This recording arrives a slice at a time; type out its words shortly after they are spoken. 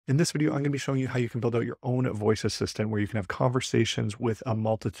In this video, I'm going to be showing you how you can build out your own voice assistant where you can have conversations with a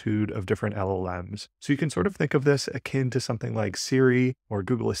multitude of different LLMs. So you can sort of think of this akin to something like Siri or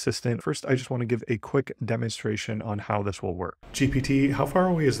Google Assistant. First, I just want to give a quick demonstration on how this will work. GPT, how far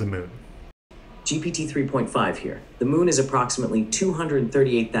away is the moon? GPT 3.5 here. The moon is approximately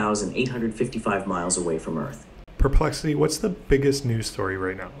 238,855 miles away from Earth. Perplexity, what's the biggest news story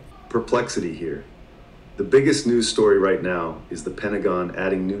right now? Perplexity here. The biggest news story right now is the Pentagon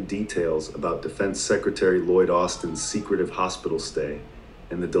adding new details about Defense Secretary Lloyd Austin's secretive hospital stay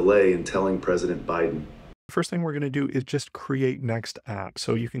and the delay in telling President Biden. First thing we're going to do is just create next app.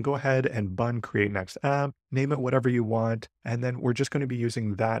 So you can go ahead and button create next app, name it whatever you want, and then we're just going to be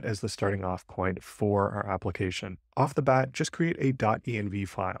using that as the starting off point for our application. Off the bat, just create a .env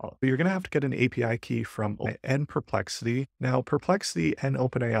file. You're going to have to get an API key from and Perplexity. Now, Perplexity and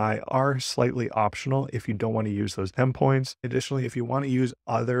OpenAI are slightly optional if you don't want to use those endpoints. Additionally, if you want to use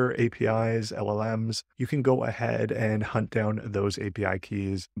other APIs, LLMs, you can go ahead and hunt down those API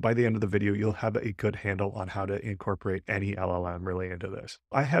keys. By the end of the video, you'll have a good handle on how to incorporate any LLM really into this.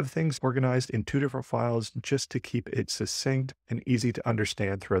 I have things organized in two different files just to keep it succinct and easy to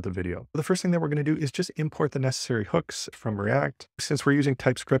understand throughout the video. The first thing that we're going to do is just import the necessary hooks from React. Since we're using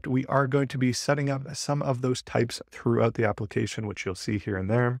TypeScript, we are going to be setting up some of those types throughout the application, which you'll see here and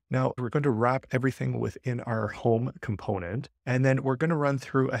there. Now, we're going to wrap everything within our home component, and then we're going to run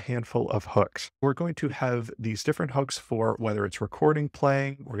through a handful of hooks. We're going to have these different hooks for whether it's recording,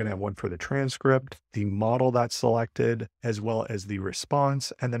 playing. We're going to have one for the transcript, the model that's selected, as well as the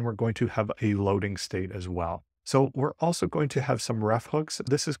response, and then we're going to have a loading state as well. So we're also going to have some ref hooks.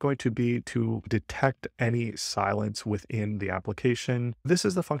 This is going to be to detect any silence within the application. This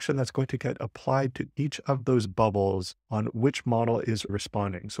is the function that's going to get applied to each of those bubbles on which model is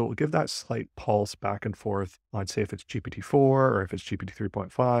responding. So we'll give that slight pulse back and forth on, say, if it's GPT-4 or if it's GPT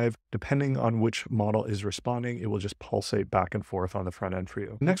 3.5, depending on which model is responding, it will just pulsate back and forth on the front end for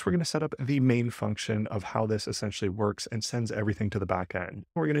you. Next, we're going to set up the main function of how this essentially works and sends everything to the back end.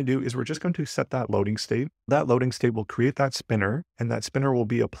 What we're going to do is we're just going to set that loading state. That loading state will create that spinner, and that spinner will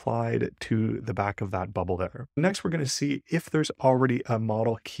be applied to the back of that bubble there. Next, we're going to see if there's already a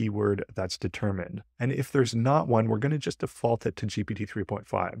model keyword that's determined. And if there's not one, we're going to just default it to GPT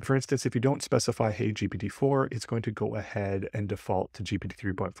 3.5. For instance, if you don't specify, hey, GPT-4, it's going to go ahead and default to GPT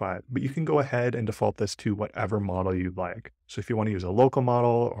 3.5. But you can go ahead and default this to whatever model you like. So if you want to use a local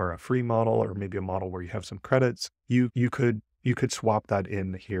model or a free model, or maybe a model where you have some credits, you could swap that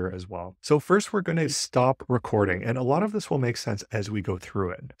in here as well. So first we're going to stop recording, and a lot of this will make sense as we go through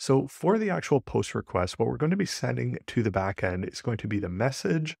it. So for the actual post request, what we're going to be sending to the backend is going to be the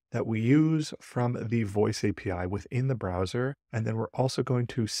message that we use from the voice API within the browser. And then we're also going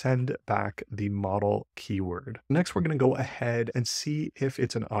to send back the model keyword. Next, we're going to go ahead and see if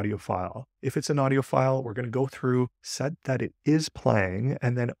it's an audio file. If it's an audio file, we're going to go through, set that it is playing,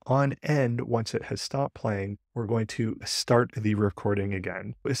 and then on end, once it has stopped playing, we're going to start the recording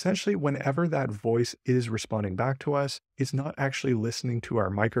again. Essentially, whenever that voice is responding back to us, it's not actually listening to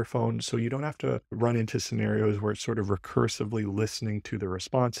our microphone. So you don't have to run into scenarios where it's sort of recursively listening to the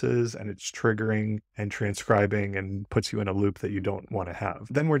responses and it's triggering and transcribing and puts you in a loop that you don't want to have.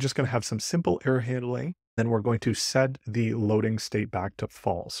 Then we're just going to have some simple error handling. Then we're going to set the loading state back to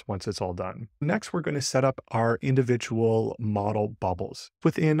false once it's all done. Next, we're going to set up our individual model bubbles.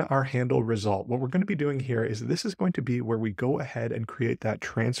 Within our handle result, what we're going to be doing here is this is going to be where we go ahead and create that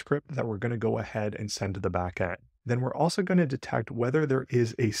transcript that we're going to go ahead and send to the back end. Then we're also going to detect whether there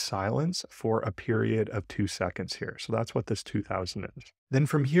is a silence for a period of 2 seconds here. So that's what this 2000 is. Then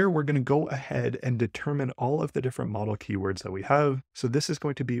from here, we're going to go ahead and determine all of the different model keywords that we have. So this is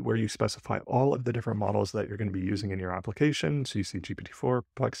going to be where you specify all of the different models that you're going to be using in your application. So you see GPT-4,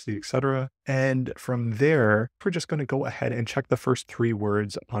 Perplexity, etc. And from there, we're just going to go ahead and check the first 3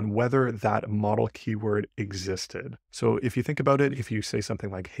 words on whether that model keyword existed. So if you think about it, if you say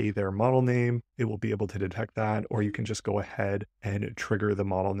something like, hey there, model name, it will be able to detect that. Or you can just go ahead and trigger the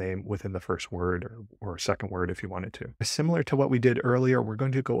model name within the first word or second word if you wanted to. Similar to what we did earlier, we're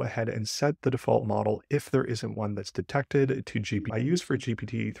going to go ahead and set the default model if there isn't one that's detected to GPT. I use for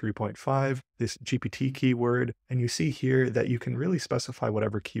GPT 3.5 this GPT keyword, and you see here that you can really specify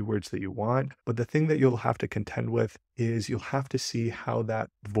whatever keywords that you want, but the thing that you'll have to contend with is you'll have to see how that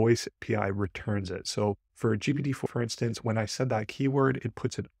voice API returns it. So for GPT-4, for instance, when I said that keyword, it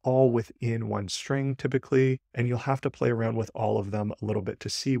puts it all within one string typically, and you'll have to play around with all of them a little bit to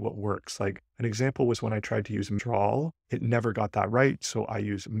see what works. Like an example was when I tried to use Mixtral, it never got that right. So I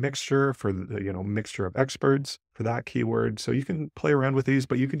use mixture for the, mixture of experts. for that keyword. So you can play around with these,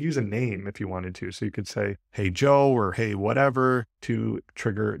 but you could use a name if you wanted to. So you could say, hey, Joe, or hey, whatever, to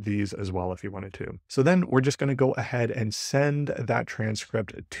trigger these as well if you wanted to. So then we're just going to go ahead and send that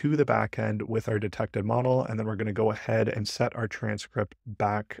transcript to the backend with our detected model. And then we're going to go ahead and set our transcript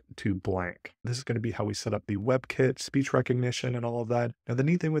back to blank. This is going to be how we set up the WebKit, speech recognition, and all of that. Now, the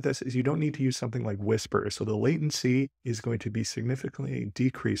neat thing with this is you don't need to use something like Whisper. So the latency is going to be significantly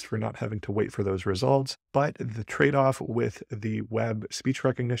decreased for not having to wait for those results. But the trade-off with the web speech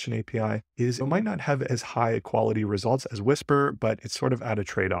recognition API is it might not have as high quality results as Whisper, but it's sort of at a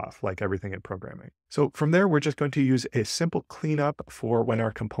trade-off like everything in programming. So from there, we're just going to use a simple cleanup for when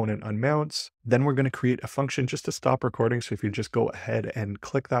our component unmounts. Then we're going to create a function just to stop recording. So if you just go ahead and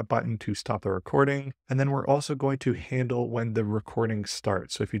click that button to stop the recording, and then we're also going to handle when the recording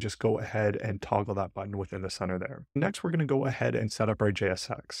starts. So if you just go ahead and toggle that button within the center there. Next, we're going to go ahead and set up our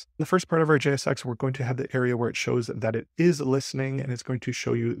JSX. In the first part of our JSX, we're going to have the area where it shows that it is listening, and it's going to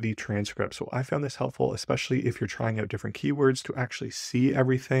show you the transcript. So I found this helpful, especially if you're trying out different keywords, to actually see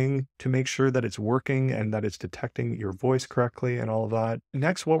everything, to make sure that it's working and that it's detecting your voice correctly and all of that.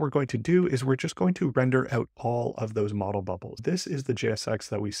 Next, what we're going to do is we're just going to render out all of those model bubbles. This is the JSX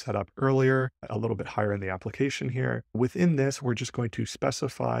that we set up earlier, a little bit higher in the application here. Within this, we're just going to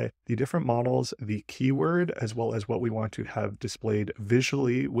specify the different models, the keyword, as well as what we want to have displayed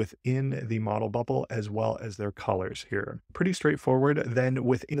visually within the model bubble, as well as their colors here. Pretty straightforward. Then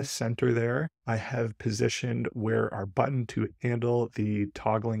within the center there, I have positioned where our button to handle the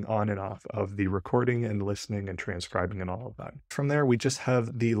toggling on and off of the recording and listening and transcribing and all of that. From there, we just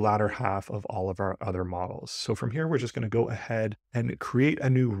have the latter half of all of our other models. So from here, we're just going to go ahead and create a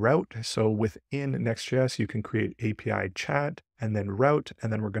new route. So within Next.js, you can create API chat and then route,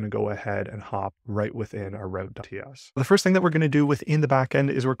 and then we're going to go ahead and hop right within our route.ts. The first thing that we're going to do within the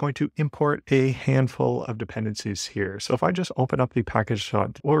backend is we're going to import a handful of dependencies here. So if I just open up the package,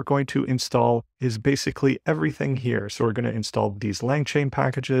 what we're going to install is basically everything here. So we're going to install these LangChain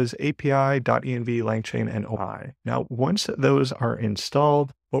packages, API.env, LangChain, and OpenAI. Now, once those are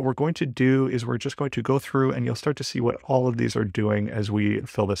installed, what we're going to do is we're just going to go through and you'll start to see what all of these are doing as we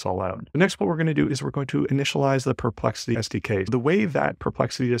fill this all out. The next, what we're going to do is we're going to initialize the Perplexity SDK. The way that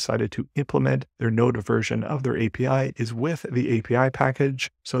Perplexity decided to implement their Node version of their API is with the API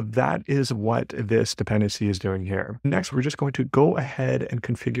package. So that is what this dependency is doing here. Next, we're just going to go ahead and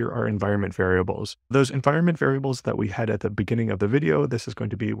configure our environment variables. Those environment variables that we had at the beginning of the video, this is going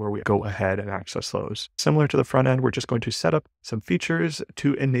to be where we go ahead and access those. Similar to the front end, we're just going to set up some features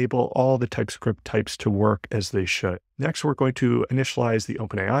to enable all the TypeScript types to work as they should. Next, we're going to initialize the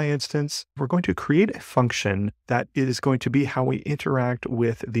OpenAI instance. We're going to create a function that is going to be how we interact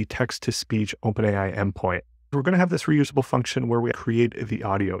with the text-to-speech OpenAI endpoint. We're going to have this reusable function where we create the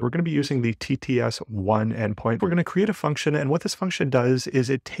audio. We're going to be using the TTS1 endpoint. We're going to create a function, and what this function does is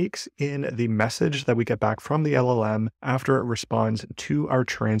it takes in the message that we get back from the LLM after it responds to our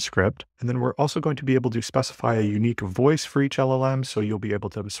transcript. And then we're also going to be able to specify a unique voice for each LLM, so you'll be able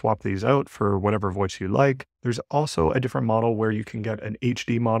to swap these out for whatever voice you like. There's also a different model where you can get an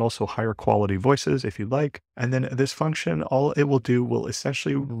HD model, so higher quality voices if you'd like. And then this function, all it will do will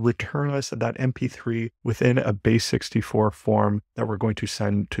essentially return us that MP3 within a base64 form that we're going to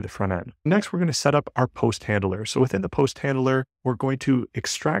send to the front end. Next, we're going to set up our post handler. So within the post handler, we're going to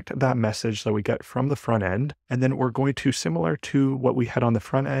extract that message that we get from the front end. And then we're going to, similar to what we had on the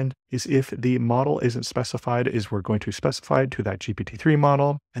front end, is if the model isn't specified, is we're going to specify it to that GPT-3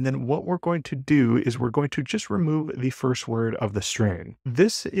 model. And then what we're going to do is we're going to just remove the first word of the string.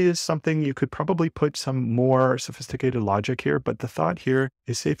 This is something you could probably put some more sophisticated logic here, but the thought here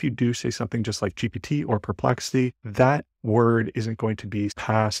is say if you do say something just like GPT or Perplexity, that word isn't going to be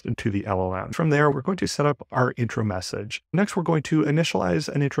passed to the LLM. From there, we're going to set up our intro message. Next, we're going to initialize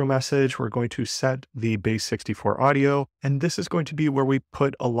an intro message. We're going to set the base64 audio, and this is going to be where we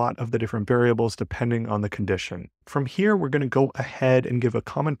put a lot of the different variables depending on the condition. From here, we're going to go ahead and give a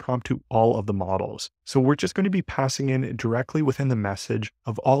common prompt to all of the models. So we're just going to be passing in directly within the message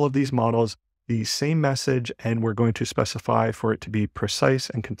of all of these models the same message, and we're going to specify for it to be precise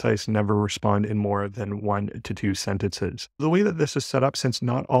and concise, never respond in more than 1 to 2 sentences. The way that this is set up, since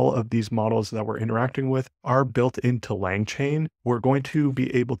not all of these models that we're interacting with are built into LangChain, we're going to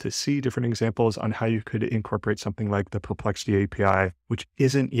be able to see different examples on how you could incorporate something like the Perplexity API which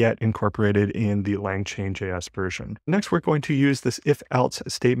isn't yet incorporated in the LangChain.js version. Next, we're going to use this if-else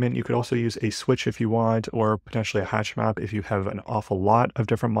statement. You could also use a switch if you want, or potentially a hash map if you have an awful lot of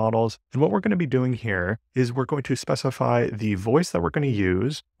different models. And what we're going to be doing here is we're going to specify the voice that we're going to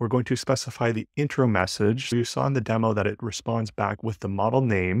use. We're going to specify the intro message. So you saw in the demo that it responds back with the model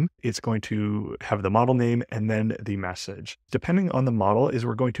name. It's going to have the model name and then the message. Depending on the model is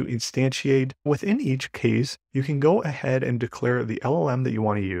we're going to instantiate. Within each case, you can go ahead and declare the LLM that you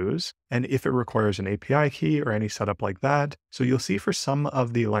want to use, and if it requires an API key or any setup like that. So you'll see for some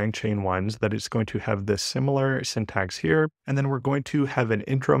of the LangChain ones that it's going to have this similar syntax here, and then we're going to have an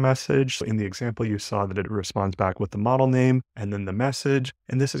intro message. In the example, you saw that it responds back with the model name and then the message,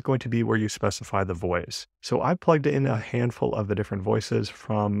 and this is going to be where you specify the voice. So I plugged in a handful of the different voices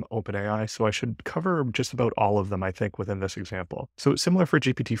from OpenAI, so I should cover just about all of them, I think, within this example. So similar for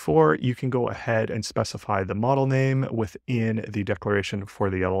GPT-4, you can go ahead and specify the model name within the declaration for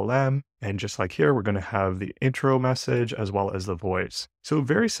the LLM. And just like here, we're going to have the intro message as well as the voice. So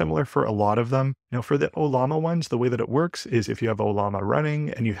very similar for a lot of them. Now for the Llama ones, the way that it works is if you have Llama running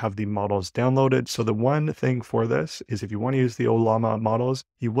and you have the models downloaded. So the one thing for this is if you want to use the Llama models,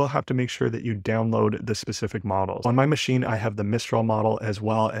 you will have to make sure that you download the specific models. On my machine, I have the Mixtral model as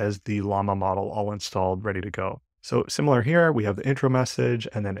well as the Llama model all installed, ready to go. So similar here, we have the intro message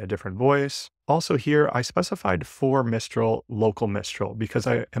and then a different voice. Also here, I specified for Mixtral, local Mixtral, because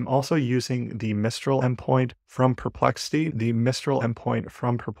I am also using the Mixtral endpoint from Perplexity. The Mixtral endpoint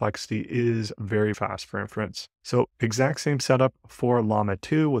from Perplexity is very fast for inference. So exact same setup for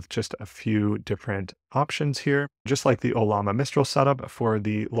Llama2 with just a few different options here. Just like the Llama Mixtral setup for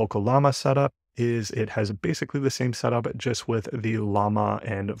the local Llama setup, it has basically the same setup, just with the Llama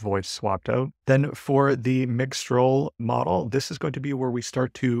and voice swapped out. Then for the Mixtral model, this is going to be where we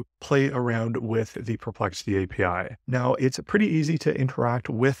start to play around with the Perplexity API. Now, it's pretty easy to interact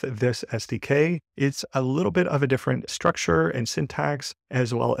with this SDK. It's a little bit of a different structure and syntax,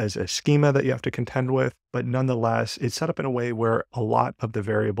 as well as a schema that you have to contend with. But nonetheless, it's set up in a way where a lot of the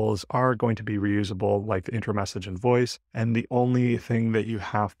variables are going to be reusable, like the intro message and voice. And the only thing that you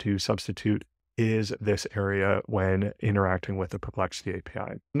have to substitute is this area when interacting with the Perplexity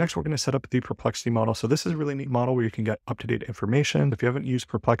API. Next, we're going to set up the Perplexity model. So this is a really neat model where you can get up-to-date information. If you haven't used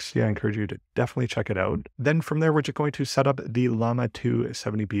Perplexity, I encourage you to definitely check it out. Then from there, we're just going to set up the Llama2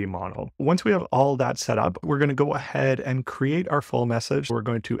 70B model. Once we have all that set up, we're going to go ahead and create our full message. We're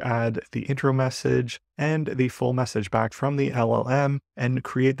going to add the intro message and the full message back from the LLM and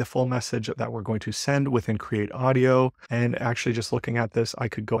create the full message that we're going to send within create audio. And actually just looking at this, I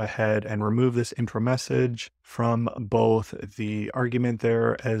could go ahead and remove this intro message from both the argument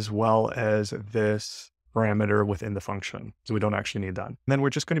there as well as this parameter within the function. So we don't actually need that. And then we're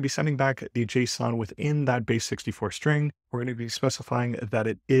just going to be sending back the JSON within that base 64 string. We're going to be specifying that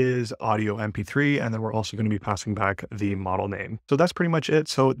it is audio MP3, and then we're also going to be passing back the model name. So that's pretty much it.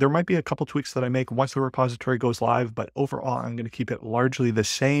 So there might be a couple tweaks that I make once the repository goes live, but overall, I'm going to keep it largely the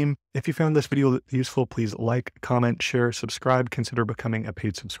same. If you found this video useful, please like, comment, share, subscribe, consider becoming a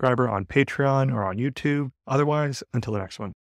paid subscriber on Patreon or on YouTube. Otherwise, until the next one.